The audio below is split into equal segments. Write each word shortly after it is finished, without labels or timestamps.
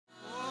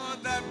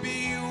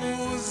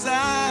dhabihu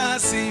za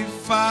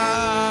sifa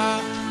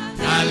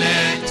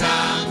naleta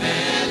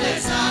mbele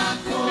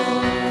zako,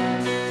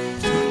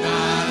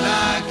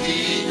 tunala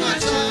kinywa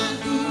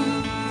changu,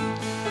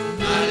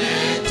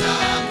 naleta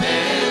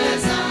mbele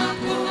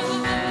zako,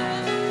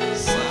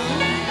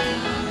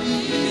 sauti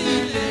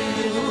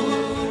leo,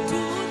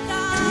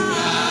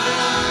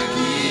 tunala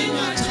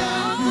kinywa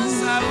changu,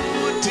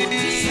 sauti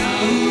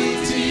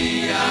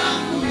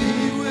yangu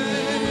iwe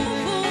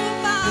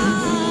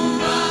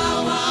uvumba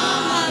wa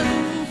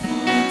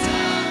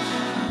marufuta,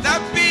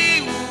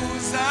 dhabihu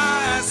za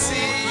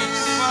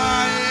sifa,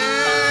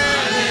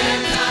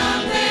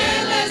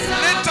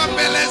 leta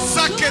mbele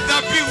zake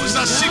dhabihu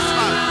za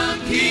sifa,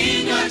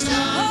 kinywa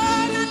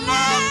changu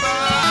Baba,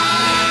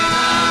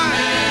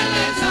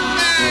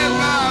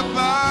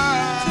 Baba,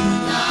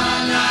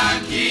 tunala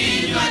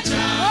kinywa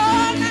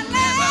changu,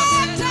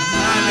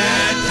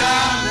 naleta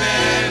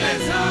mbele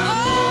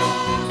zako,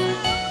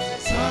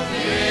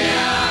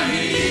 sogea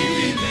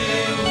hivi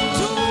leo,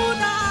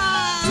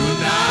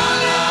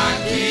 tunala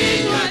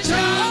kinywa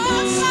changu,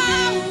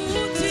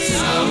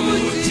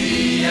 sauti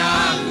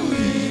yangu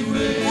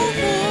iwe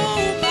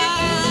uvumba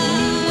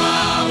wa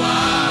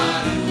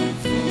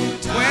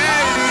marufuta,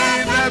 wewe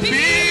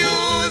dhabihu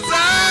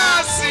za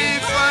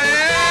sifa,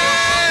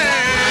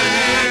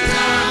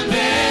 naleta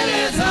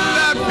mbele zako,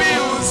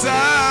 dhabihu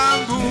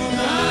zangu,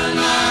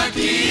 nala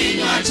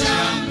kinywa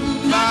changu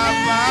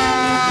Baba,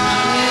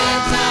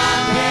 naleta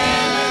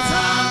mbele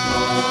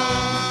zako,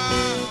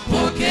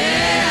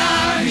 pokea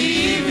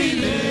hivi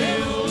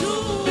leo,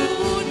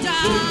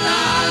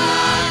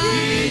 tunala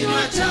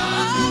kinywa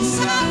changu,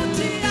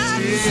 sauti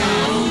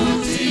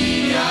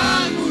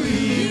yangu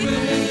iwe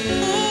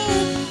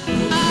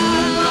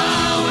uvumba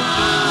wa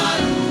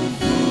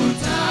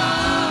marufuta,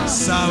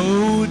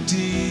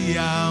 sauti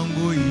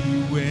yangu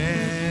iwe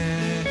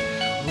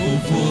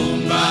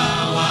uvumba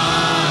wa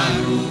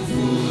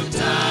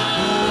marufuta,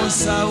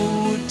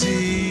 sauti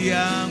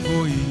yangu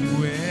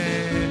iwe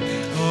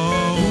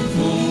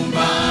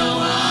uvumba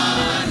wa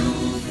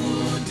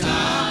marufuta,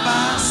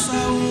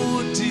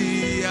 sauti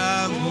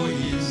yangu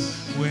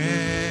iwe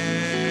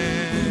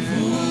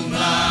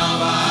uvumba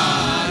wa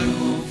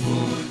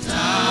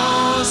marufuta,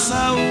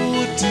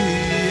 sauti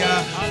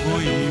yangu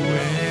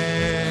iwe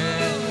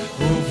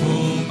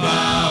uvumba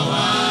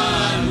wa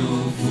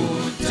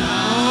marufuta,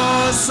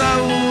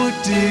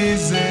 sauti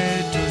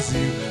zetu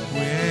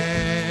ziwe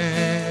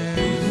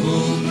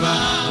uvumba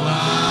wa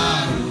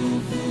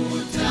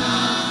marufuta.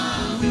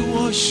 We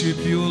worship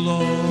you,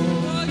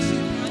 Lord.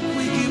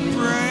 We give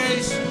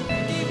praise.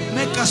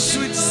 Make a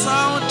sweet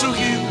sound to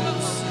him.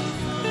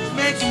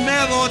 Make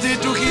melody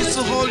to his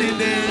holy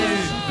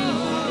name.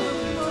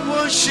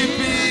 Worship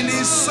in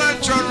his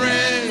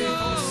sanctuary.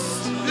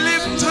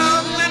 Lift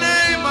up the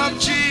name of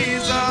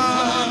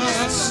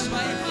Jesus.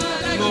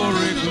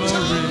 Glory,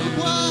 glory.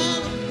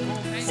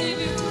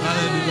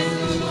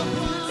 Hallelujah.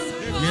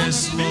 Yes,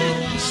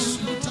 Lord.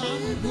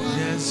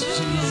 Yes,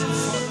 Jesus.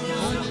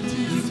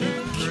 We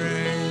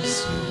praise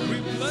you. We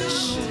bless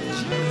you.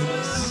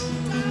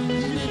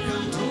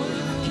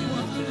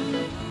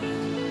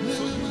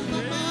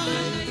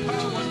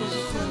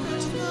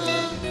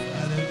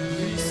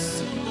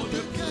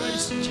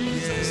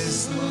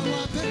 Yes, Lord.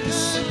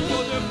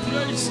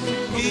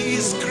 He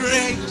is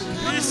great.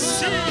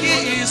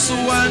 He is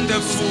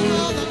wonderful.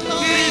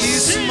 He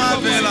is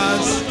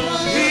marvelous.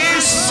 He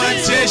is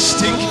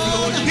majestic.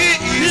 He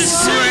is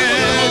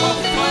great.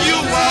 You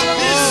are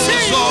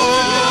also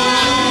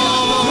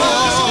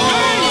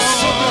wonderful,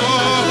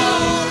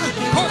 glorious,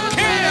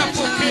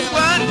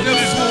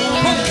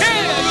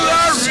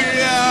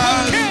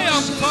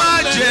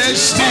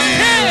 majestic,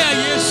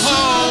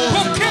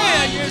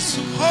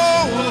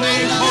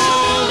 holy,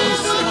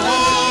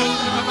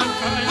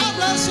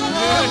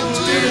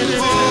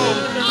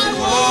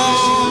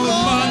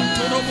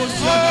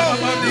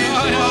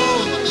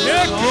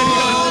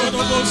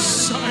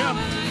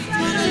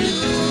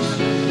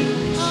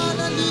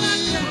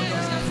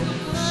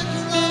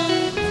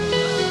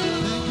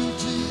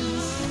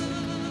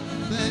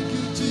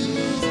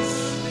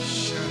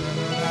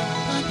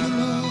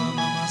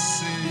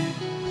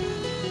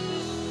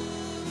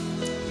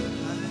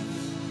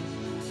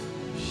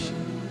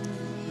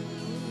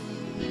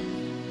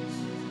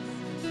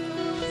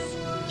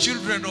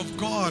 children of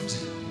God,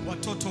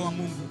 watoto wa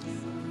Mungu.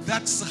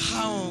 that's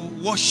how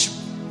worship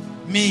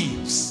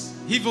means.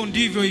 Hivyo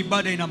ndivyo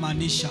ibada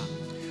inamaanisha.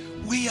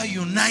 We are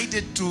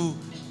united to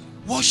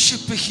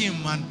worship him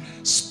and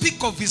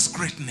speak of his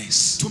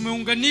greatness.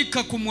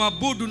 Tumeunganika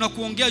kumwabudu na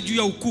kuongea juu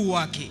ya ukuu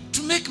wake.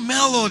 To make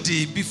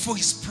melody before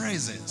his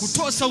presence.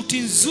 Kutoa sauti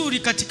nzuri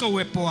katika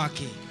uwepo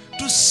wake.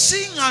 To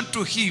sing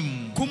unto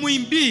him.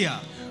 Kumuimbia.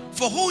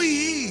 For who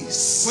he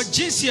is. Kwa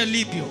jinsi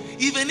alivyo.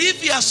 Even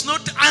if he has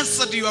not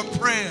answered your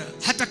prayer.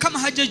 Hata kama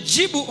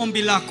hajajibu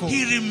ombi lako.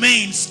 He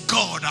remains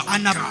God.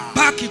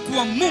 Anabaki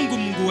kuwa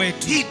Mungu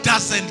wetu. He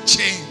doesn't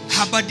change.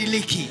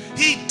 Habadiliki.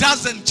 He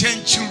doesn't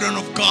change, children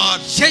of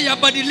God. Yeye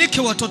habadiliki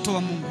watoto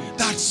wa Mungu.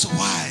 That's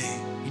why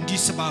Ndiyo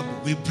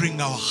sababu we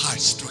bring our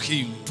hearts to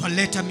him.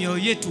 twaleta mioyo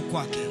yetu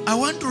kwake. I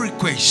want to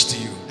request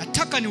you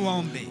Nataka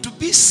niwaombe to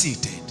be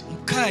seated.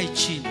 mkae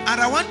chini.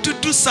 And I want to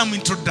do some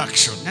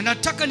introduction. Na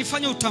nataka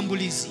nifanye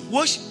utambulizi.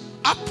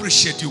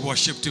 Appreciate your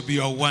worship to be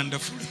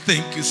wonderful.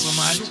 Thank you so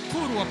much.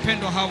 Shukuru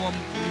wapendwa hawa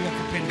ni wa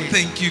kupendeza.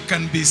 Thank you. You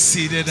can be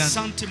seated and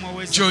Asante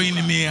mwaweza join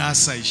kukaa. me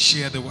as I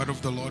share the word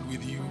of the Lord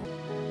with you.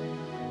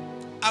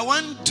 I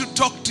want to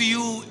talk to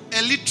you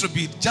a little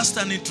bit, just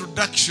an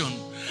introduction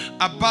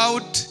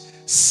about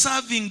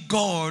serving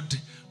God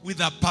with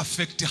a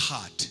perfect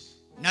heart.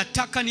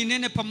 Nataka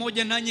ninene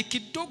pamoja nanyi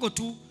kidogo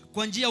tu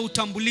kwa njia ya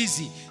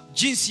utambulizi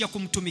jinsi ya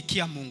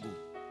kumtumikia Mungu.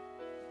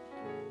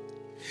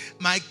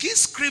 My key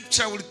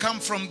scripture will come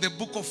from the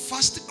book of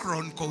 1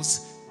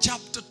 Chronicles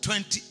chapter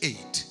 28.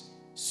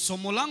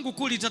 Somo langu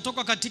kuu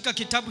litatoka katika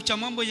kitabu cha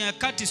Mambo ya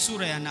Nyakati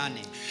sura ya 8.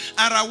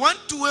 And I want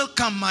to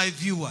welcome my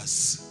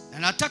viewers. Na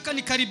nataka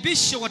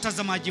nikaribishe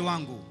watazamaji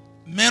wangu.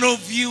 Many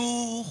of you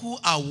who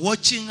are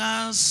watching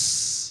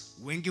us,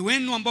 Wengi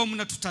wenu ambao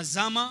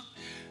mnatutazama,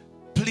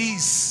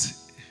 please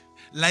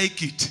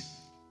like it.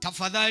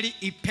 tafadhali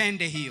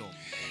ipende hiyo.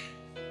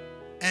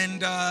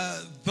 And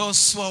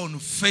those who are on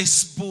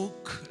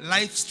Facebook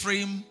live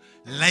stream,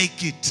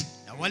 like it.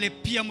 Na wale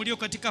pia mlio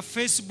katika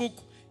Facebook,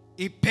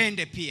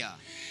 ipende pia.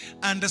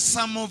 And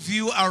some of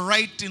you are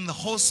right in the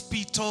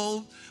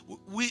hospital.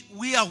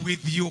 We are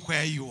with you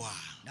where you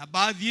are. Na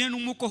baadhi yenu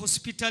mko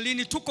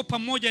hospitalini, tuko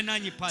pamoja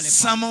nanyi pale.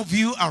 Some of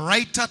you are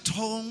right at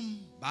home.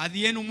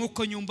 Baadhi yenu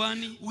mko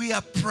nyumbani. We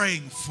are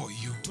praying for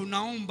you.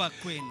 Tunaomba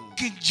kwenu.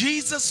 King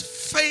Jesus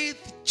Faith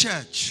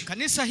Church,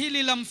 Kanisa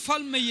hili la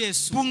Mfalme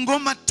Yesu,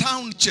 Bungoma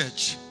Town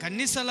Church,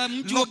 kanisa la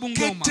mji wa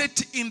Bungoma,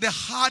 located in the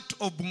heart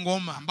of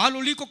Bungoma,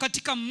 ambalo liko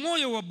katika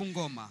moyo wa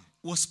Bungoma,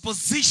 was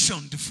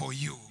positioned for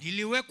you,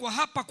 liliwekwa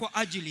hapa kwa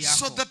ajili yako,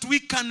 so that we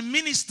can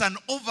minister an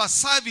over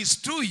service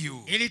to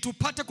you. ili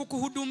tupate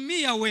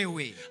kukuhudumia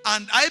wewe.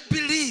 And I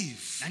believe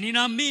Na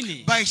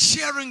ninaamini by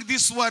sharing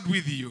this word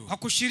with you, kwa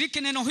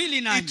kushiriki neno hili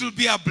it will nanyi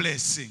be a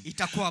blessing.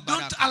 itakuwa Don't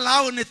baraka.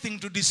 allow anything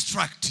to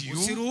distract you.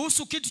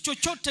 Usiruhusu kitu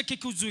chochote Pay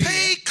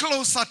kikuzuie.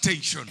 close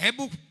attention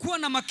Hebu kuwa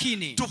na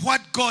makini to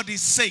what God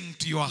is saying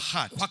to your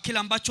heart. kwa kila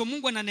ambacho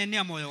Mungu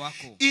ananenea moyo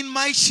wako. In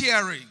my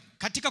sharing,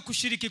 Katika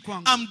kushiriki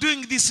kwangu, I'm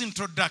doing this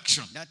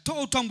introduction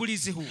natoa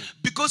utambulizi huu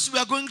because we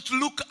are going to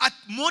look at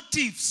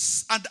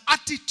motives and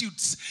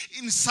attitudes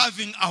in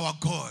serving our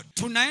God.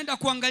 tunaenda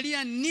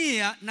kuangalia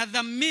nia na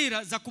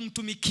dhamira za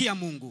kumtumikia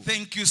Mungu.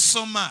 Thank you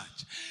so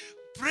much.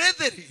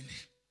 Brethren,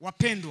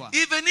 Wapendwa,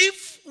 even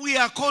if we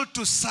are called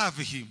to serve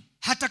Him,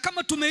 hata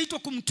kama tumeitwa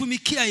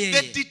kumtumikia the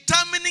yeye,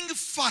 determining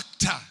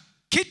factor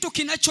kitu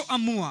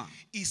kinachoamua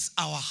is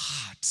our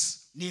hearts.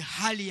 ni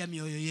hali ya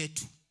mioyo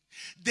yetu.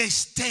 The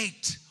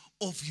state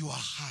of your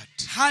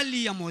heart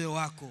Hali ya moyo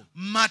wako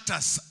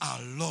matters a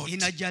lot.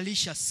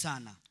 inajalisha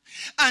sana.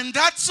 And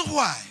that's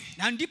why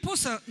Na ndipo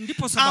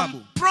I'm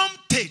sababu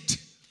prompted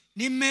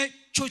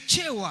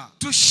nimechochewa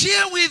to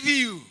share with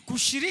you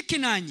kushiriki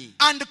nanyi,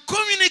 and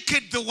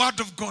communicate the word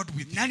of God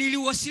with you. na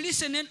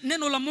niliwasilisha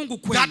neno la Mungu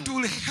That kwenu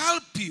will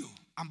help you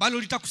ambalo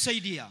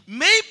litakusaidia.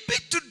 maybe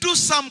to do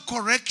some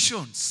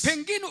corrections,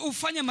 Pengine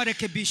ufanye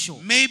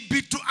marekebisho,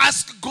 maybe to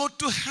ask God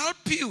to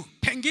help you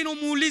pengine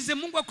umuulize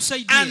Mungu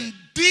akusaidie and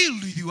deal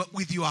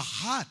with your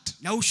heart.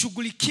 na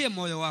ushughulikie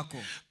moyo wako.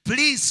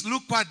 Please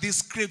look at these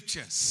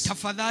scriptures.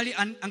 Tafadhali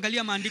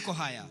angalia maandiko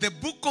haya. The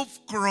book of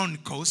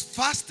Chronicles,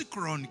 1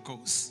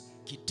 Chronicles.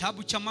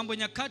 Kitabu cha Mambo ya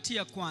Nyakati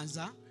ya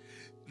kwanza.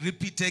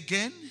 Repeat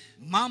again.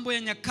 Mambo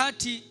ya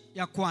Nyakati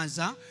ya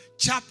kwanza,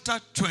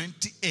 Chapter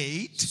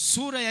 28,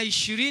 sura ya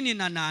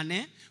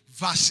 28,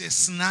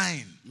 verses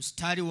 9.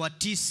 mstari wa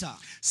 9.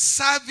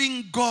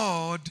 Serving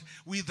God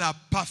with a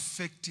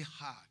perfect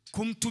heart.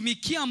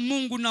 Kumtumikia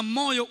Mungu na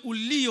moyo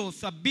ulio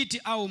thabiti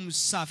au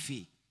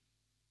msafi.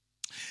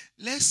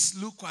 Let's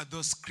look at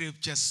those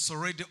scriptures. It's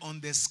already on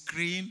the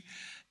screen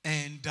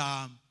and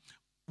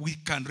we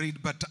can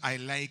read, but I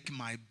like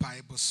my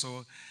Bible,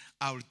 so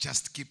I'll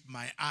just keep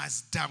my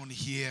eyes down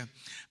here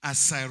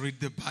as I read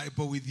the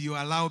Bible with you.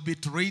 Allow me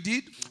to read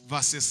it.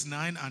 Verses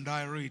 9, and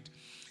I read.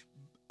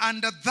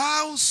 And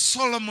thou,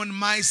 Solomon,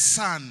 my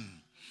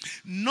son,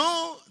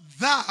 know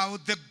thou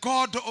the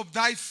God of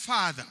thy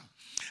father,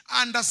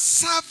 and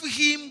serve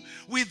him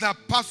with a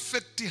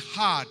perfect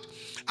heart,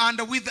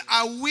 and with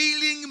a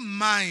willing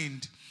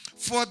mind.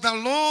 For the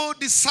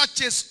Lord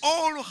searches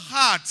all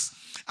hearts,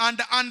 and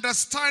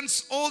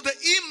understands all the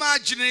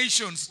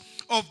imaginations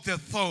of the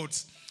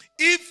thoughts.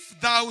 If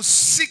thou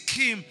seek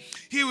him,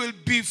 he will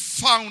be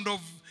found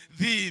of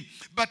thee.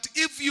 But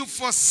if you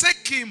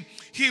forsake him,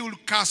 he will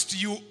cast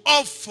you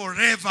off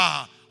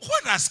forever.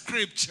 What a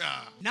scripture.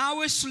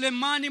 Nawe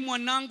Sulemani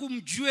mwanangu,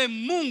 mjue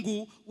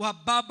Mungu wa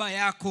baba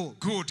yako.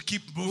 Good,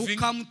 keep moving.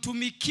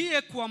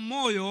 Ukamtumikie kwa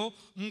moyo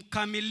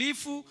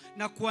mkamilifu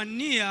na kwa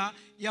nia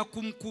ya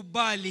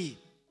kumkubali.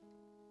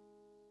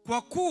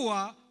 Kwa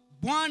kuwa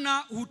Bwana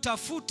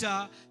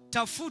hutafuta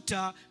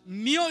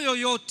mioyo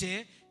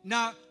yote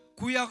na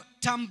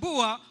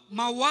kuyatambua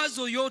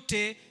mawazo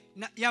yote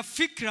ya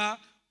fikra.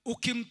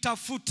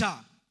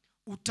 Ukimtafuta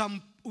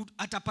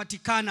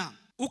atapatikana.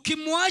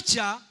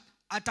 Ukimwacha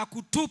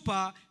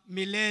atakutupa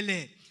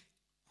milele.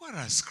 What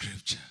a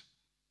scripture.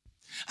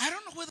 I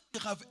don't know whether you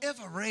have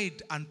ever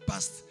read and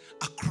passed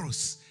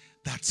across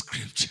that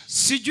scripture.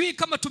 Sijui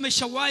kama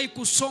tumeshawahi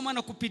kusoma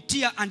na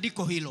kupitia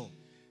andiko hilo.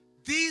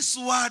 This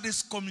word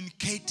is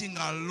communicating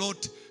a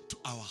lot to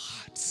our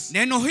hearts.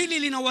 Neno hili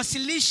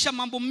linawasilisha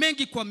mambo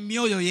mengi kwa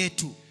mioyo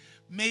yetu.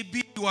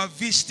 Maybe you are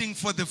visiting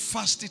for the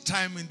first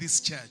time in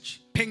this church.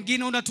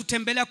 Pengine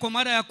unatutembelea kwa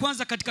mara ya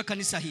kwanza katika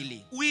kanisa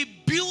hili. We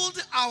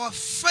build our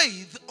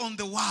faith on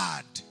the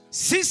word.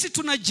 Sisi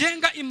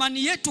tunajenga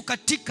imani yetu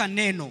katika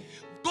neno.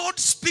 God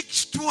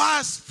speaks to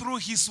us through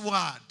his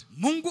word.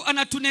 Mungu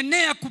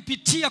anatunenea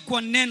kupitia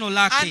kwa neno And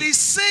lake.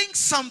 he's saying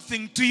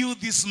something to you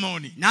this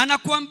morning. Na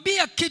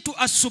anakuambia kitu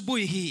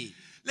asubuhi hii.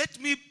 Let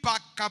me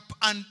back up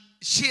and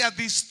share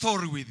this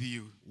story with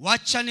you.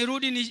 Wacha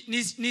nirudi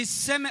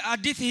niseme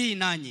hadithi hii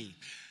nanyi.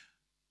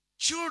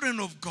 Children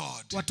of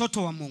God.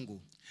 Watoto wa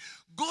Mungu.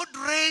 God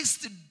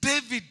raised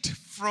David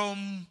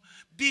from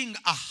being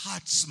a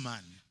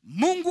herdsman.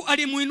 Mungu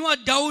alimuinua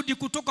Daudi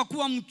kutoka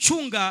kuwa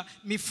mchunga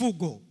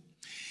mifugo.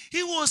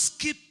 He was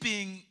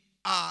keeping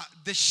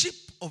the sheep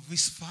of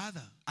his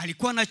father.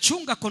 Alikuwa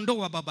anachunga kondoo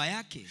wa baba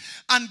yake.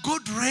 And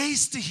God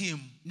raised him.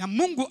 Na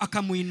Mungu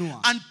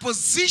akamuinua. And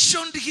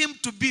positioned him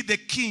to be the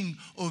king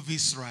of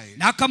Israel.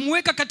 Na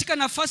akamweka katika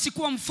nafasi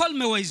kuwa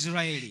mfalme wa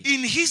Israeli.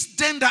 In his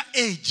tender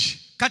age.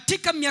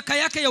 Katika miaka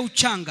yake ya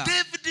uchanga.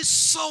 David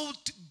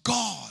sought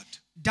God.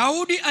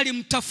 Daudi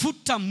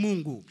alimtafuta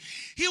Mungu.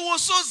 He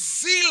was so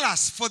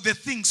zealous for the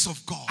things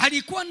of God.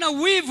 Alikuwa na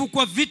wivu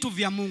kwa vitu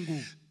vya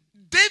Mungu.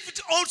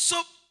 David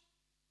also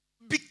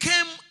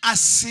became a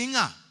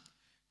singer.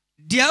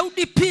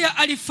 Daudi pia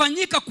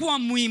alifanyika kuwa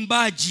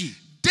muimbaji.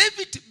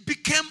 David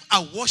became a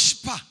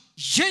worshiper.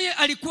 Yeye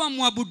alikuwa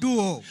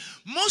mwabuduo.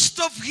 Most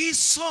of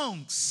his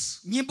songs,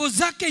 nyimbo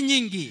zake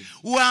nyingi,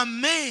 were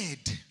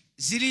made.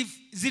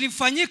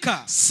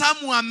 Zilifanyika.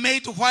 Some were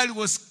made while he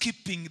was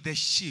keeping the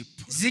sheep.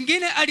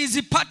 Zingine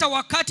alizipata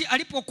wakati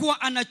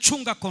alipokuwa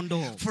anachunga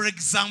kondoo. For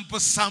example,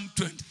 Psalm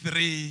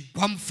 23.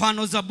 Kwa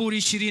mfano Zaburi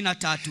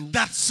 23.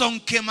 That song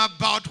came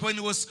about when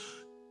he was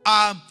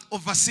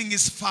overseeing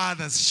his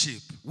father's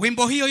sheep.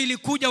 Wimbo hiyo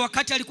ilikuja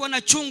wakati alikuwa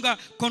anachunga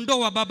kondoo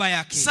wa baba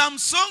yake. Some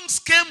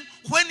songs came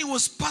when he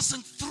was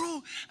passing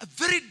through a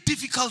very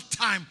difficult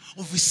time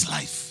of his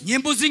life.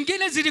 Nyimbo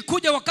zingine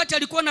zilikuja wakati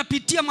alikuwa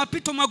anapitia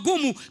mapito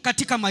magumu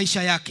katika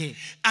maisha yake.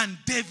 And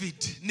David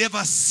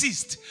never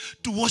ceased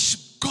to worship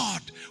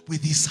God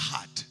with his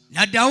heart.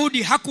 Na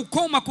Daudi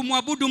hakukoma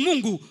kumwabudu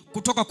Mungu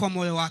kutoka kwa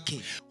moyo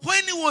wake.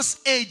 When he was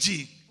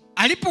aging,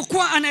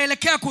 alipokuwa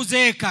anaelekea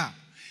kuzeeka,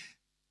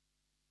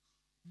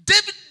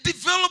 David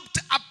developed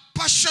a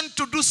passion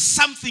to do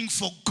something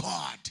for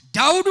God.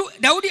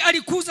 Daudi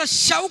alikuza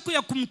shauku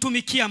ya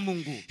kumtumikia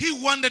Mungu. He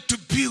wanted to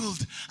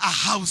build a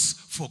house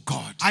for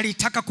God.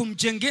 Alitaka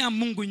kumjengea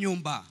Mungu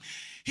nyumba.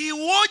 He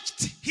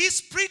watched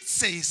his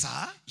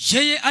predecessor.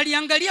 Yeye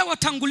aliangalia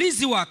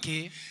watangulizi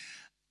wake.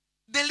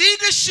 The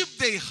leadership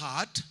they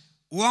had.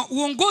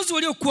 Uongozi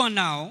waliokuwa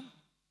nao.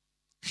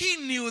 He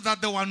knew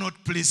that they were not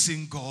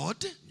pleasing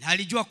God. Na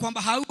alijua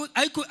kwamba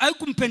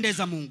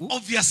haikumpendeza Mungu.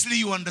 Obviously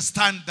you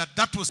understand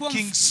that was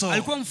King Saul.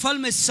 Alikuwa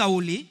mfalme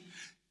Sauli.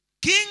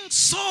 King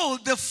Saul,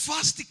 the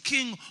first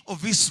king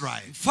of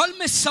Israel.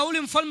 Mfalme Sauli,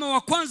 mfalme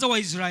wa kwanza wa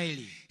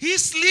Israeli.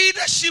 His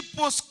leadership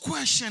was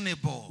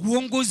questionable.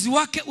 Uongozi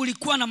wake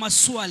ulikuwa na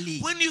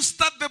maswali. When you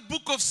start the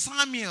book of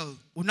Samuel,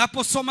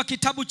 unaposoma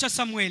kitabu cha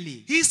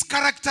Samueli, his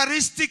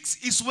characteristics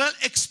is well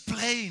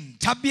explained.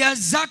 Tabia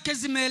zake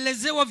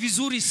zimeelezewa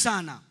vizuri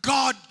sana.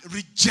 God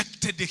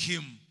rejected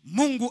him.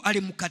 Mungu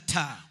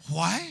alimkataa.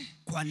 Why?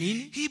 Kwa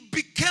nini? He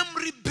became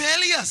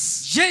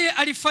rebellious. Yeye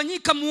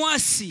alifanyika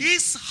muasi.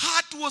 His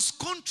heart was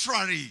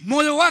contrary.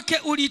 Moyo wake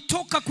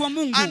ulitoka kwa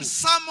Mungu. And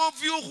some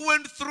of you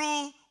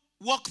who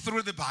walk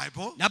through the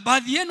Bible, na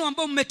baadhi yenu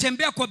ambao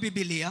mmetembea kwa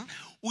Biblia,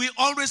 we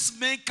always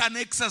make an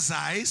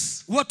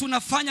exercise. Huwa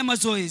tunafanya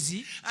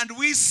mazoezi. And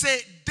we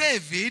say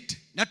David.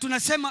 Na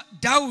tunasema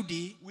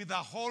Daudi. With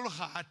a whole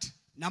heart.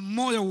 Na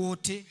moyo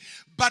wote.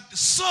 But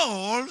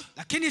Saul,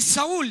 lakini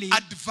Sauli,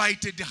 a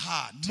divided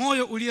heart.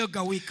 Moyo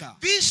uliogawika.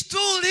 These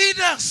two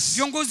leaders,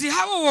 viongozi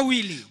hawa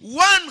wawili,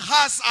 one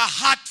has a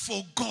heart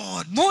for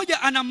God.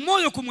 Moja ana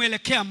moyo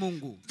kumwelekea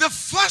Mungu. The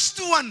first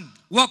one,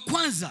 wa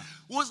kwanza,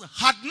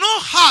 had no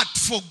heart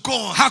for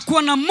God.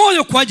 Hakuwa na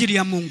moyo kwa ajili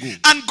ya Mungu.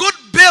 And God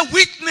bear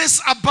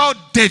witness about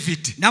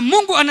David. Na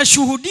Mungu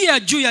anashuhudia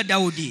juu ya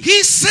Daudi.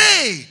 He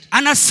said,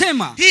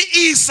 anasema,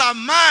 he is a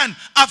man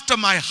after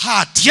my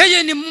heart.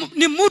 Yeye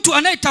ni mtu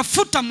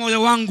anayetafuta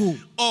moyo wangu.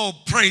 Oh,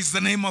 praise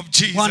the name of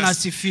Jesus. Bwana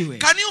asifiwe.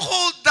 Can you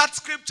hold that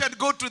scripture and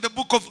go to the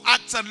book of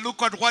Acts and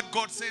look at what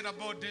God said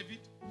about David?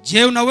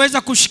 Je,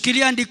 unaweza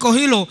kushikilia andiko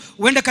hilo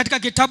uende katika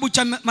kitabu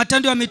cha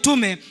Matendo ya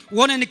Mitume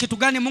uone ni kitu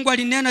gani Mungu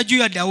alinena juu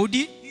ya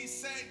Daudi? He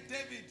said,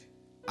 David,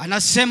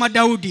 anasema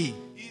Daudi,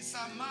 is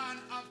a man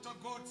after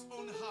God's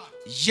own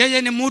heart.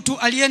 Yeye ni mtu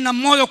aliye na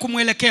moyo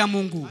kumwelekea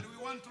Mungu. And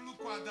we want to look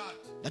at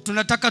that. Na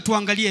tunataka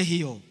tuangalie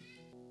hiyo.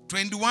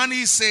 21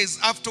 he says,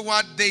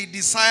 afterward they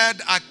desired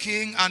a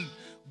king, and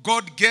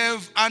God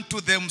gave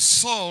unto them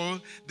Saul,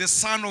 the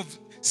son of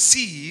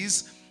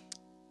Cis,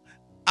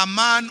 a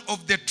man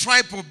of the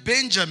tribe of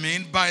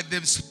Benjamin, by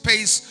the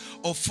space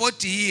of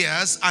 40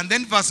 years. And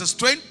then verses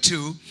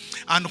 22,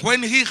 and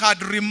when he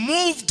had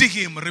removed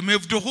him,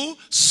 removed who?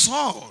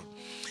 Saul,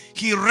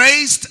 he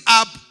raised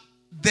up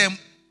them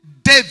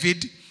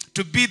David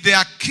to be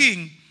their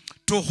king,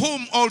 to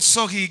whom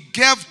also he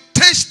gave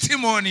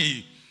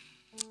testimony,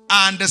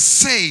 and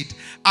said,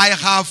 I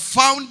have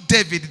found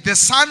David, the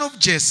son of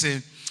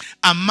Jesse,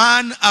 a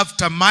man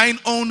after mine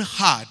own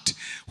heart,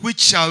 which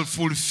shall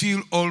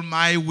fulfill all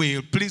my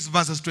will. Please,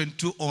 verses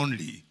 22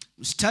 only.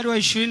 Mstari wa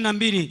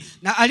 22.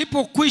 Na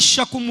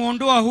alipokwisha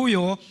kumuondoa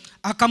huyo,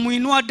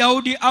 akamuinua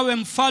Daudi awe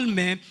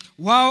mfalme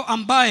wao,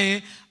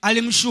 ambaye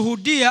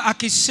alimshuhudia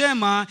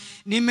akisema,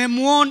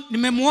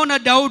 nimemuona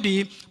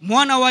Daudi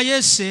mwana wa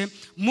Yese,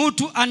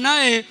 mtu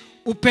anaye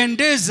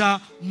upendeza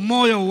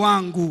moyo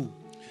wangu.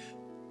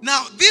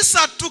 Now, these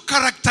are two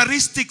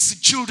characteristics,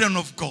 children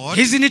of God.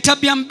 Hizi ni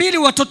tabia mbili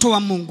watoto wa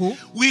Mungu.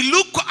 We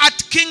look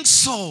at King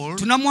Saul.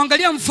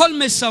 Tunamwangalia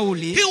mfalme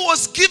Sauli. He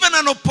was given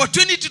an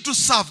opportunity to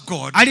serve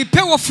God.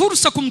 Alipewa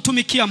fursa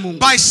kumtumikia Mungu.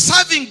 By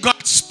serving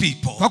God's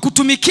people. Kwa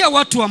kutumikia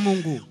watu wa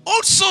Mungu.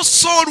 Also,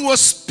 Saul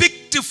was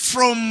picked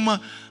from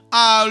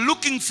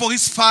looking for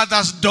his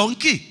father's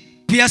donkey.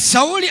 Pia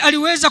Sauli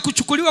aliweza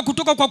kuchukuliwa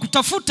kutoka kwa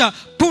kutafuta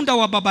punda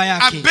wa baba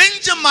yake. A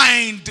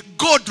Benjamin,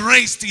 God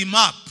raised him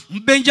up.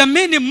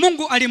 Benjamini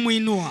Mungu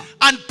alimuinua.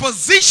 And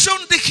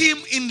positioned him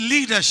in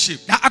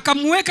leadership. Na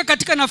akamweka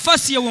katika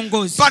nafasi ya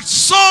uongozi. But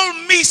Saul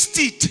missed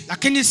it.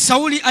 Lakini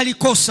Sauli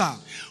alikosa.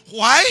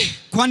 Why?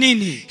 Kwa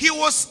nini? He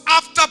was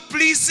after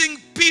pleasing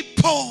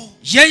people.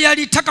 Yeye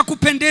alitaka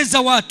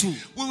kupendeza watu.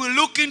 We will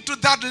look into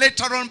that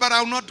later on, but I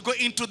will not go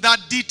into that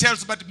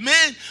details. But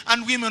men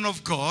and women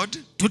of God,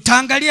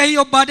 tutaangalia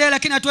hiyo baadaye,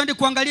 lakini hatuendi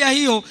kuangalia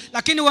hiyo.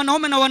 Lakini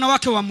wanaume na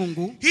wanawake wa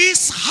Mungu,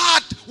 his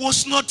heart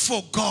was not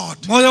for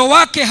God. Moyo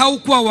wake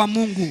haukuwa wa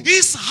Mungu.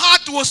 His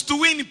heart was to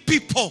win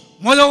people.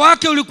 Moyo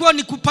wake ulikuwa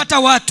ni kupata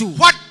watu.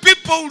 What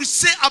people will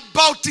say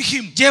about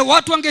him. Je,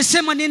 watu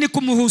wangesema nini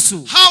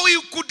kumhusu? How he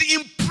could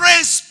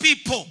impress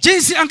people.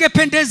 Jinsi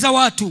angependeza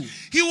watu.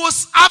 He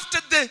was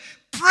after the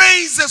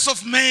praises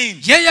of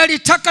men. Yeye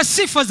alitaka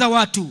sifa za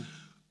watu.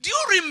 Do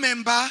you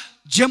remember?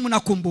 Je,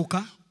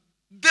 mnakumbuka?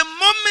 The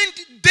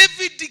moment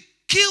David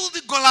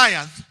killed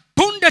Goliath,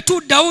 punde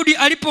tu Daudi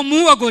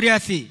alipomuua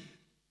Goliathi,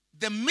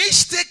 the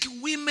mistake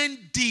women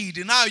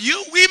did. Now you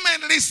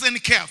women listen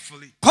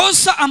carefully.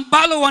 Kosa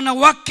ambalo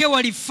wanawake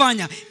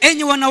walifanya.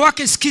 Enyi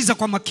wanawake sikiza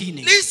kwa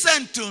makini.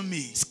 Listen to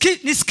me.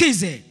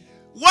 Nisikize.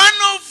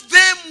 One of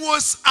them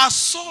was a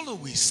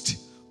soloist.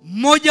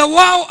 Mmoja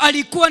wao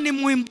alikuwa ni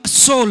mwimba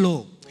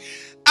solo.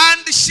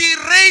 And she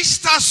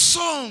raised a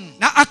song.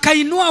 Na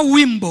akainua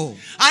wimbo.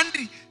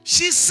 And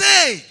she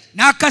said,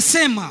 na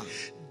akasema,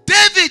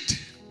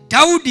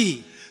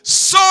 Daudi,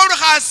 Saul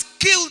has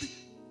killed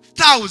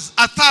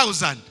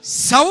 1,000.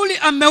 Sauli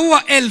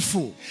ameua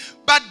 1,000.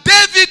 But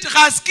David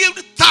has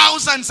killed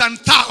thousands and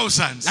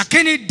thousands.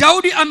 Lakini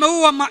Daudi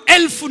ameua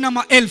maelfu na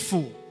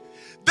maelfu.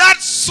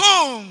 That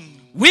song,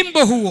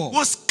 wimbo huo,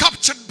 was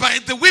captured by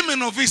the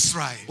women of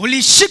Israel.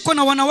 Ulishikwa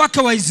na wanawake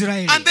wa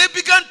Israeli. And they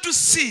began to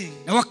sing.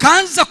 Na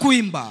wakaanza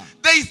kuimba.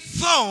 They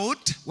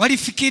thought,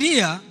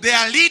 walifikiria,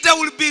 their leader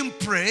will be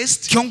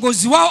impressed.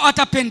 Kiongozi wao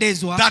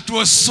atapendezwa. That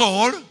was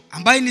Saul.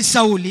 Ambaye ni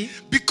Sauli.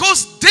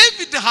 Because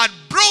David had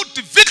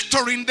brought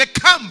victory in the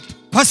camp.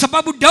 Kwa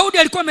sababu Daudi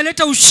alikuwa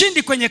ameleta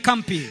ushindi kwenye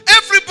kampi.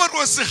 Everybody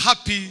was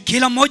happy.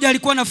 Kila mmoja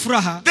alikuwa na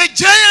furaha. The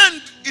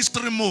giant is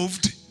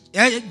removed.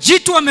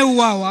 Jitu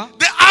ameuawa.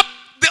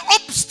 The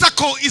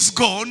obstacle is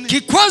gone.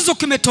 Kikwazo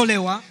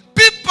kimetolewa.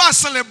 People are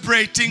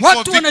celebrating.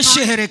 Watu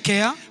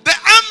wanasherehekea. The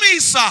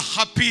armies are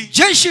happy.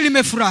 Jeshi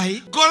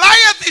limefurahi.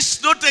 Goliath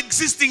is not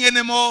existing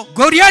anymore.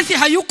 Goliathi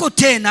hayuko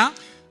tena.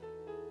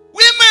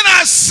 Women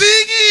are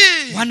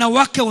singing.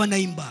 Wanawake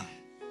wanaimba.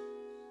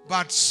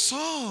 But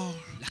Saul,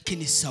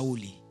 lakini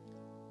Sauli,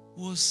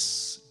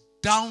 was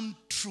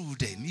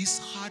downtrodden.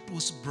 His heart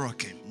was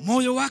broken.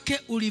 Moyo wake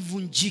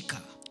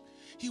ulivunjika.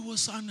 He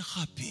was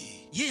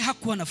unhappy. Yeye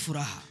hakuwa na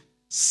furaha.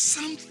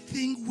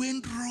 Something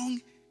went wrong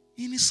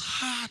in his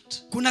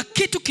heart. Kuna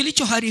kitu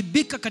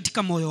kilichoharibika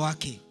katika moyo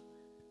wake.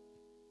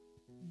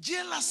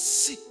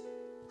 Jealousy.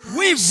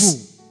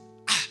 Wivu.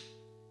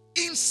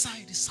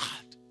 Inside his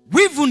heart.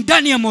 Wivu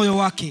ndani ya moyo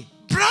wake.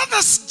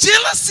 Brothers,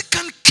 jealousy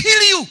can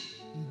kill you.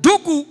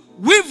 Ndugu,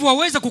 wivu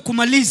waweza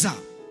kukumaliza.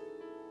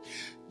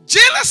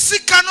 Jealousy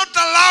cannot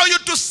allow you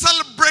to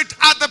celebrate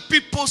other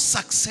people's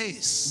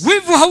success.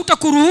 Wivu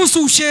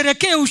hautakuruhusu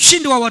usherekee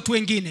ushindi wa watu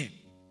wengine.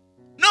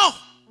 No.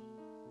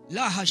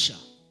 La hasha.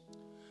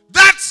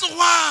 That's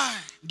why.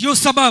 Ndio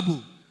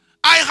sababu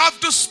I have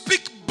to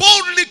speak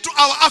boldly to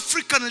our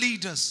African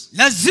leaders.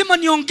 Lazima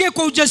niongee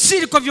kwa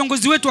ujasiri kwa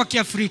viongozi wetu wa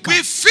Kiafrika.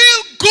 We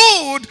feel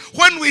good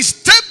when we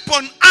step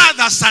on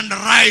others and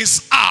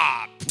rise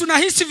up.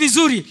 Tunahisi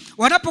vizuri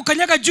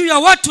wanapokanyaga juu ya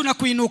watu na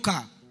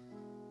kuinuka.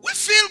 We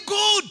feel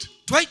good.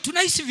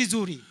 Tunahisi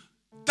vizuri.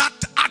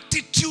 That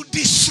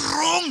attitude is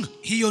wrong.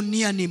 Hiyo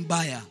nia ni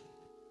mbaya.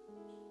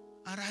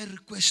 And I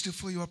request you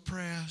for your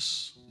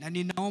prayers. Na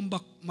ninaomba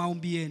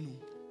maombi yenu.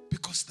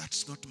 Because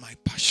that's not my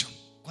passion.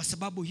 Kwa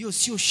sababu hiyo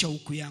sio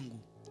shauku yangu.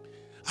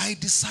 I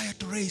desire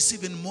to raise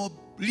even more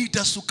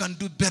leaders who can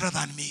do better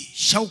than me.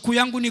 Shauku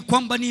yangu ni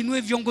kwamba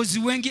niinue viongozi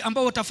wengi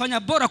ambao watafanya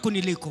bora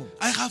kuniliko.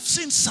 I have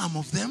seen some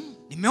of them.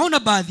 Nimeona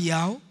baadhi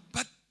yao.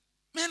 But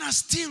men are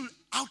still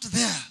out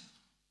there.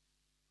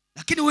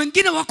 Lakini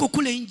wengine wako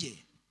kule nje.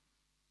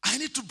 I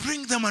need to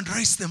bring them and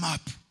raise them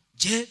up.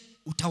 Je,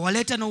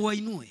 utawaleta na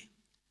uwainue?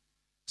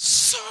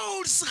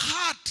 Saul's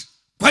heart.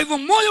 Kwa hivyo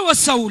moyo wa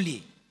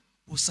Sauli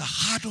was a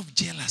heart of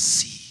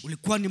jealousy.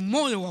 Ulikuwa ni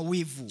moyo wa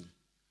wivu.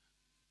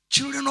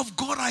 Children of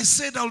God, I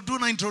said I'll do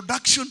an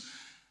introduction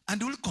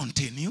and we'll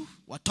continue.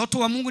 Watoto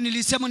wa Mungu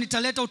nilisema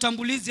nitaleta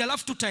utangulizi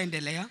alafu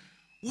tutaendelea.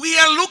 We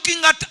are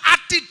looking at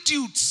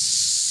attitudes.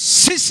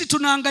 Sisi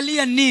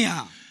tunaangalia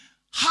nia.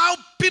 How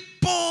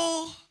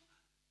people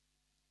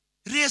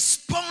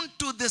respond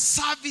to the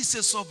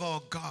services of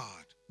our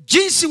God.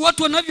 Jinsi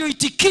watu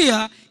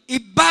wanavyoitikia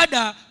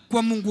ibada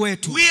kwa Mungu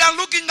wetu. We are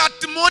looking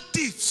at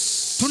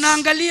motives.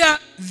 Tunaangalia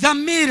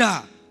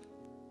dhamira.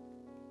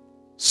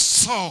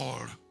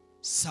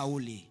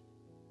 Sauli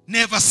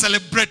never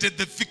celebrated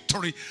the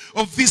victory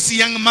of this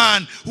young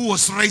man who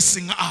was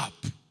rising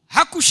up.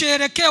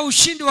 Hakusherehekea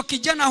ushindi wa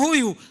kijana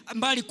huyu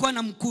ambaye alikuwa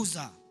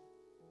anamkuza.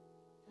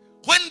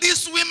 When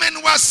these women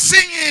were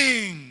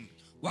singing,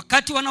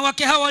 wakati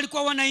wanawake hawa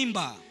walikuwa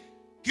wanaimba,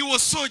 he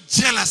was so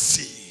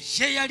jealousy.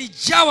 Yeye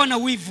alijawa na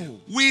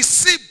wivu. We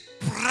see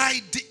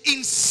pride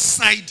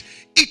inside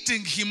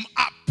eating him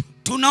up.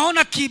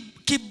 Tunaona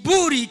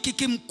kiburi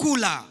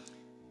kikimkula.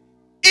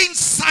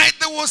 Inside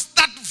there was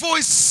that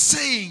voice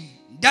saying,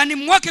 ndani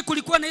mwake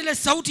kulikuwa na ile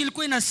sauti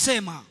ilikuwa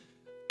inasema,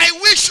 I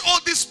wish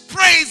all these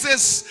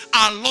praises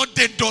are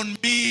loaded on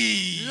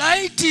me.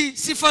 Laiti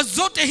sifa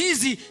zote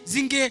hizi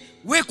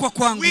zingewekwa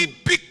kwangu. We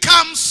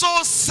become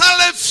so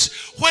selfish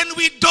when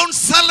we don't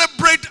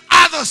celebrate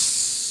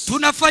others.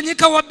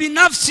 Tunafanyika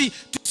wabinafsi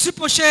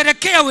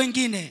tusiposherehekea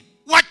wengine.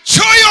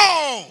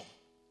 Wachoyo.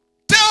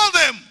 Tell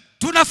them.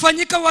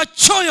 Tunafanyika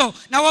wachoyo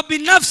na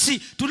wabinafsi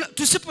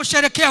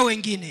tusiposherehekea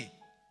wengine.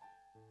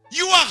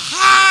 Your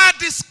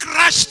heart is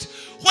crushed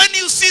when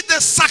you see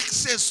the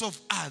success of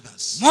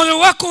others. Moyo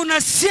wako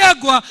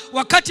unasiagwa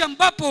wakati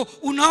ambapo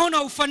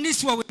unaona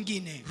ufanisi wa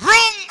wengine.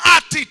 Wrong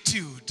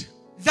attitude.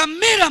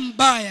 Dhamira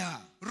mbaya.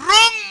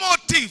 Wrong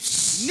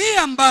motives.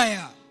 Nia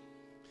mbaya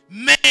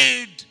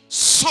made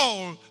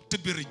Saul to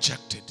be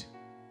rejected.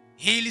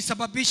 Hii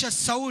ilisababisha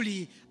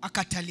Sauli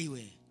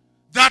akataliwe.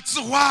 That's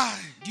why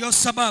ndio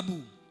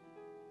sababu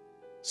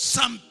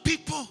some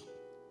people,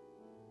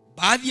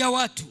 baadhi ya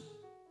watu,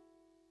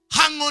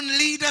 hang on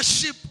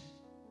leadership,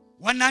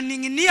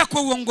 wananing'inia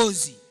kwa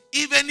uongozi,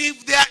 even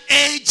if they are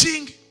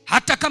aging,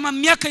 hata kama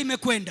miaka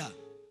imekwenda,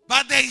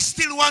 but they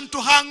still want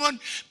to hang on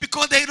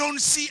because they don't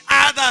see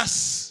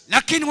others.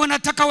 Lakini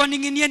wanataka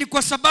waning'inie ni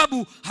kwa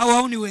sababu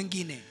hawaoni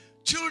wengine.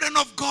 Children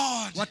of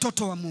God,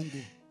 watoto wa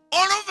Mungu,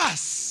 all of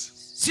us,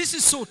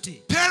 sisi sote,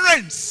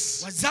 parents,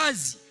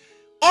 wazazi,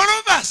 all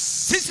of us,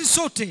 sisi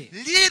sote,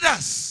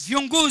 leaders,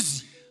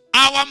 viongozi,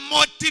 our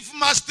motive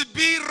must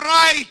be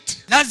right.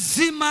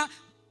 Lazima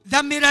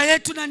dhamira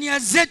yetu na nia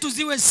zetu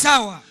ziwe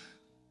sawa.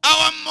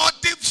 Our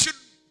motive should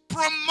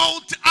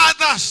promote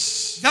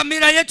others.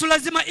 Dhamira yetu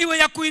lazima iwe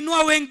ya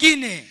kuinua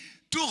wengine.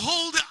 To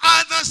hold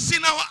others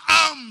in our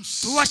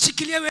arms.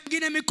 Tuwashikilie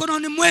wengine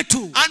mikononi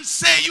mwetu. And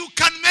say you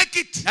can make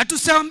it. Na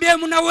tusiwaambie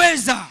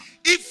mnaweza.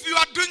 If you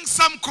are doing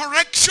some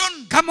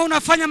correction, kama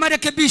unafanya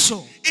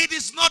marekebisho, it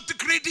is not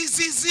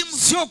criticism.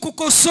 Sio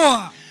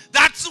kukosoa.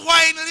 That's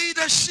why in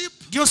leadership,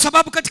 ndio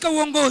sababu katika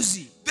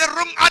uongozi, the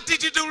wrong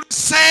attitude will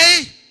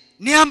say,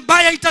 ni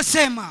ambaye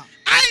itasema,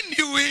 I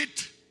knew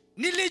it.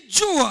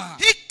 Nilijua.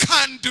 He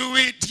can't do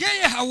it.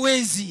 Yeye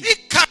hawezi. He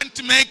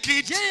can't make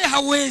it. Yeye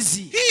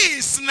hawezi. He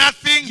is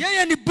nothing.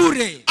 Yeye ni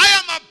bure. I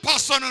am a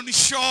person on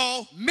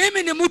show.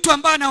 Mimi ni mtu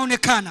ambaye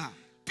anaonekana.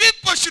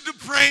 People should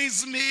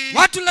praise me.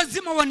 Watu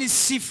lazima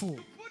wanisifu.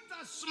 Put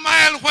a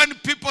smile when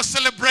people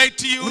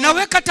celebrate you.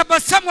 Unaweka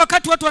tabasamu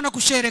wakati watu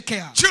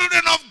wanakusherehekea.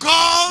 Children of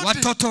God,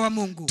 watoto wa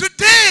Mungu,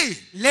 today,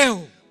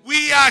 leo,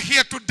 we are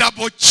here to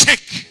double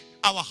check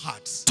our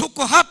hearts.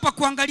 Tuko hapa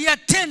kuangalia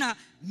tena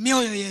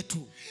mioyo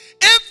yetu.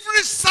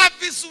 Every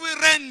service we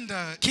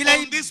render kila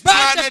on this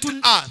planet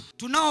Earth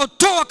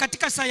tunaotoa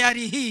katika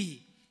sayari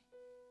hii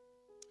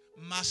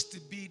must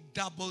be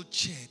double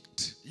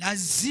checked.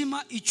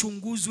 Lazima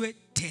ichunguzwe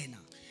tena.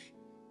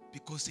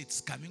 Because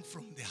it's coming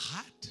from the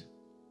heart.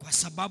 Kwa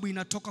sababu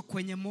inatoka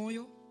kwenye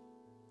moyo.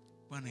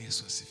 Bwana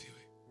Yesu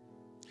asifiwe.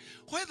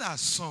 Whether a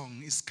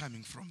song is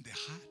coming from the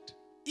heart,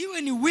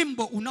 iwe ni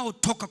wimbo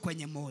unaotoka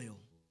kwenye moyo.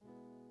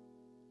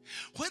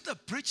 Whether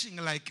preaching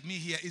like me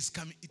here is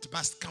coming, it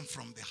must come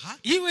from the heart.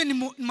 Iwe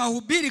ni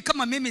mahubiri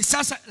kama mimi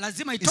sasa,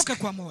 lazima itoke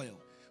kwa moyo.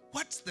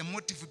 What's the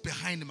motive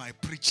behind my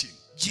preaching?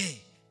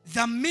 Je,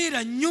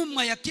 dhamira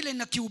nyuma ya kile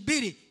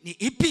ninakihubiri ni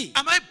ipi?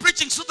 Am I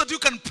preaching so that you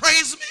can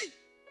praise me?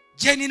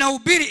 Je,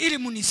 ninahubiri ili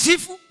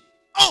munisifu?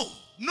 Oh,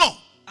 no.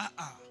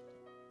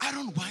 I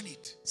don't want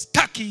it.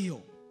 Staki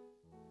hiyo.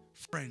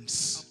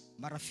 Friends,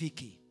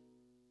 Marafiki,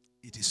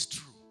 it is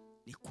true.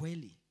 ni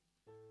kweli.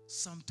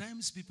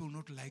 Sometimes people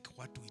not like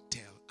what we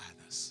tell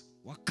others.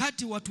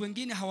 Wakati watu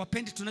wengine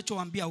hawapendi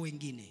tunachowaambia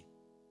wengine.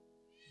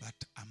 But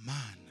a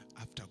man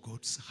after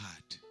God's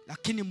heart,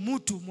 Lakini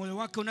mtu moyo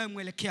wake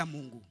unayemwelekea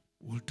Mungu,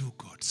 will do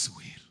God's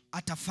will.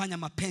 atafanya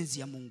mapenzi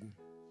ya Mungu.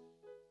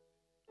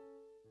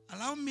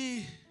 Allow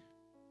me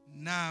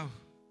now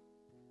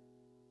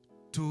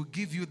to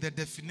give you the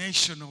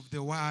definition of the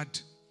word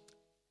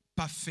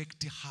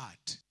perfect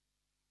heart.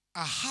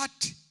 A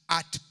heart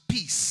at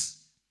peace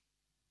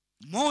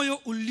Moyo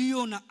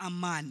ulio na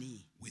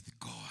amani with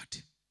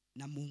God.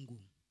 na Mungu.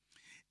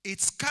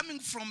 It's coming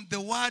from the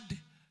word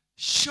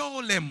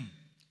sholem.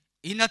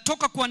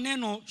 Inatoka kwa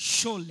neno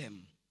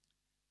sholem.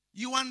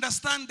 You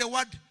understand the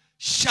word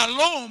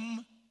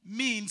shalom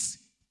means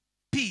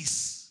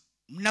peace.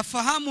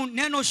 Mnafahamu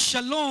neno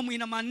shalom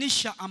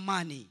inamaanisha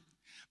amani.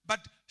 But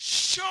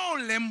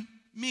sholem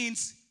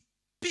means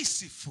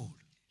peaceful.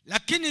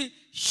 Lakini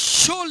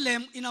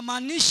sholem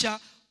inamaanisha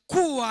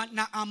kuwa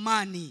na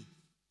amani.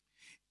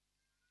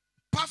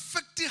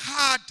 Perfect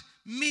heart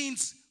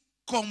means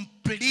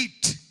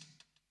complete.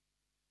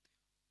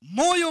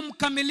 Moyo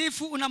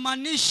mkamilifu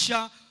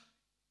unamaanisha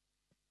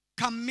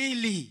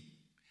kamili,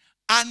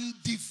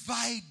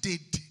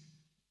 Undivided.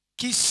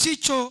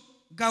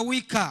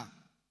 kisichogawika,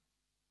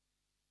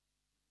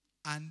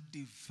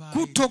 Undivided.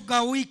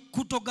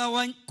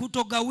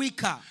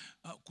 kutogawika,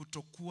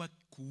 Kutokuwa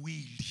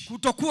kuwili.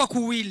 kutokuwa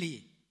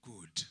kuwili.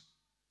 Good.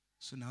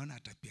 So naona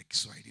hata pia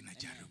Kiswahili na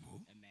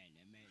jaribu.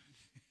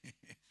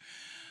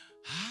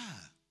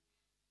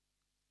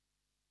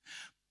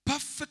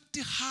 Perfect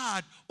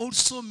heart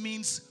also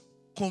means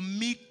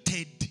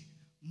committed.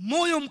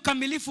 Moyo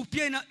mkamilifu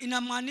pia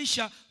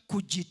inamaanisha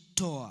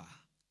kujitoa,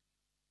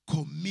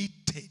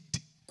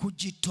 Committed.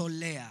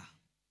 kujitolea.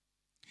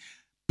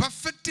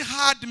 Perfect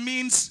heart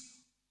means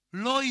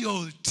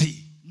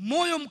loyalty.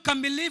 Moyo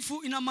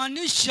mkamilifu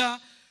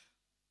inamaanisha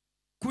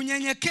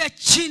kunyenyekea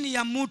chini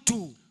ya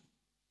mtu.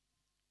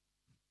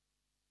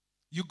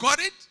 You got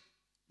it?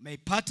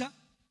 Umeipata?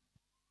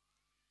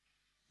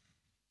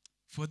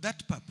 For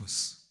that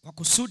purpose, Kwa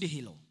kusudi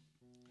hilo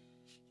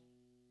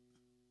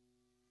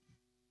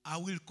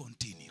I will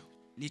continue.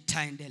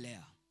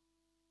 nitaendelea.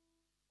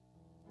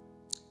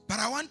 But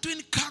I want to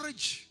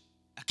encourage,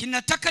 Lakini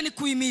nataka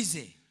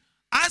nikuhimize,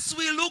 as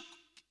we look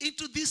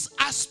into these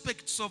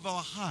aspects of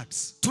our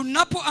hearts,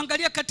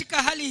 tunapoangalia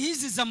katika hali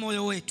hizi za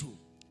moyo wetu,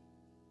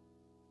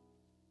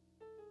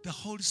 the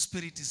Holy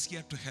Spirit is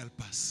here to help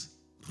us,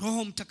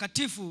 Roho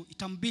Mtakatifu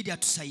itambidi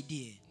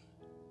atusaidie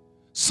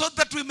so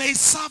that we may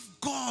serve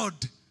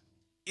God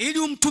ili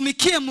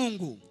umtumikie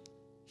Mungu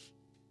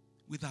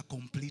with a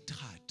complete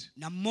heart.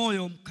 na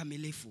moyo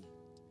mkamilifu.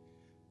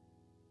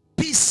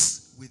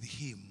 Peace with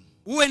Him.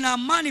 Uwe na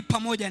amani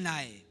pamoja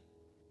naye.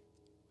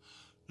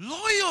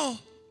 Loyal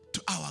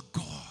to our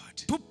God.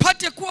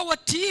 Tupate kuwa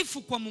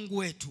watiifu kwa Mungu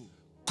wetu.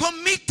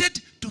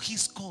 Committed to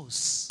His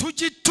cause.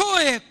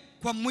 Tujitoe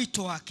kwa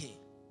mwito wake.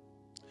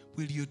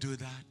 Will you do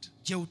that?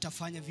 Je,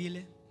 utafanya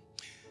vile?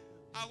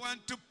 I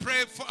want to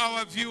pray for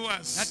our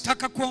viewers.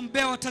 Nataka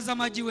kuombea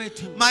watazamaji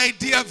wetu. My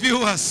dear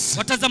viewers,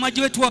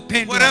 Watazamaji wetu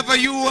wapendwa, wherever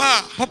you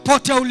are,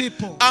 popote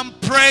ulipo, I'm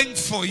praying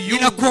for you.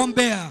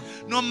 ninakuombea.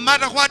 No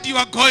matter what you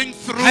are going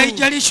through,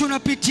 Haijalishi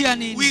unapitia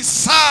nini, we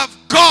serve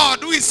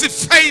God who is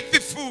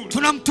faithful.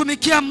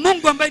 tunamtumikia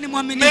Mungu ambaye ni May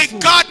mwaminifu.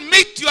 God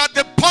meet you at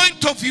the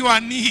point of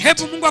your need.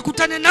 Hebu Mungu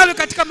akutane nawe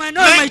katika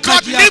maeneo ya May God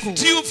mahitaji yako.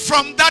 lift you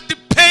from that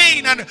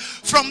pain and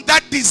from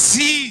that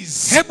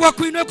disease. Hebu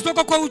akuinue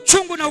kutoka kwa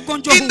uchungu na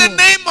ugonjwa In the huo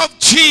name of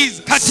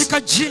Jesus,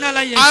 katika jina la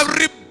I Yesu.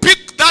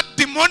 rebuke that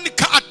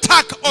demonic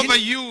attack over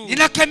you.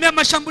 Ninakemea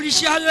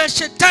mashambulishi hayo ya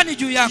shetani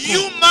juu yako.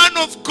 You man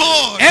of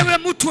God, Ewe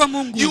mtu wa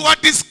Mungu, you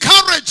are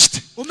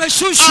discouraged.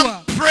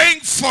 umeshushwa. I'm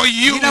praying for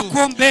you.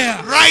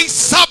 Ninakuombea.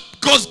 Rise up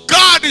because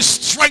God is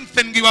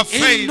strengthening your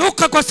faith.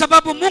 Inuka kwa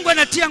sababu Mungu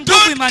anatia nguvu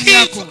Don't imani give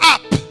yako.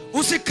 up.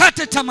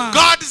 Usikate tamaa.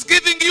 God is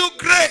giving you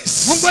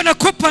grace. Mungu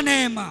anakupa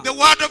neema. The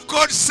word of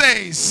God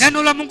says,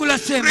 Neno la Mungu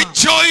lasema,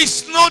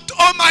 rejoice not,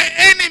 O my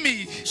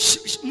enemy.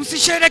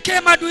 msisherekee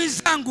maadui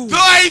zangu. Though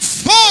I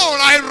fall,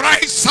 I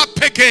rise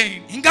up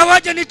again.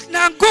 Ingawaje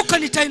ninaanguka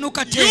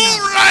nitainuka You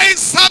tena.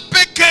 rise up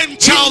again,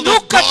 child of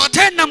Inuka God.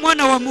 tena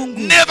mwana wa Mungu.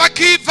 Never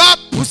give up.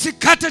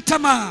 Usikate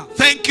tamaa.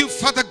 Thank you,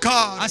 Father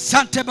God.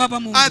 Asante Baba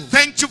Mungu. I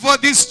thank you for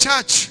this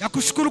church.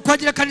 Nakushukuru kwa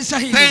ajili ya kanisa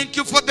hili. Thank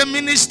you for the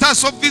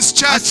ministers of this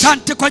church.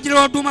 Asante kwa ajili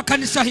ya huduma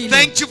kanisa hili.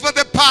 Thank you for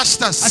the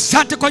pastors.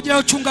 Asante kwa ajili ya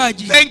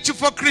uchungaji. Thank you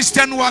for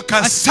Christian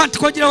workers. Asante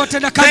kwa ajili ya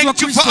watendakazi wa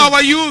Thank you for Kristo.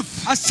 our youth,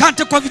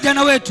 Asante kwa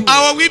vijana wetu,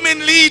 our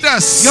women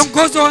leaders,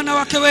 viongozi wa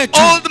wanawake wetu,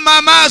 all the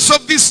mamas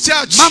of this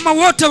church. mama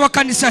wote wa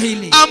kanisa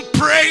hili. I'm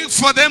praying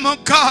for them, oh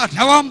God.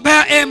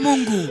 Nawaombea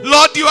Mungu.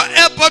 Lord, you are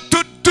able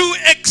to do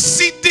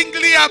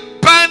exceedingly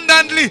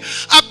abundantly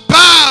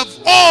above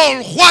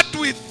all what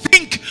we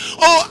think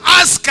or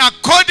ask,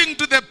 according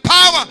to the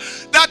power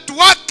that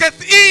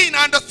worketh in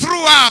and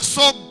through us,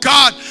 oh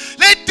God.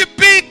 Let it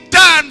be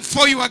done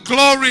for your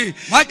glory.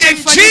 Wacha In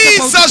ifanyike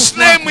kwa Jesus' utukufu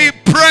name we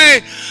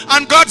pray.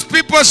 And God's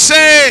people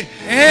say,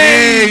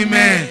 Amen.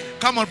 Amen.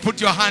 Come on,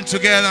 put your hand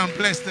together and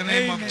bless the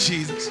name of Amen.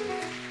 Jesus.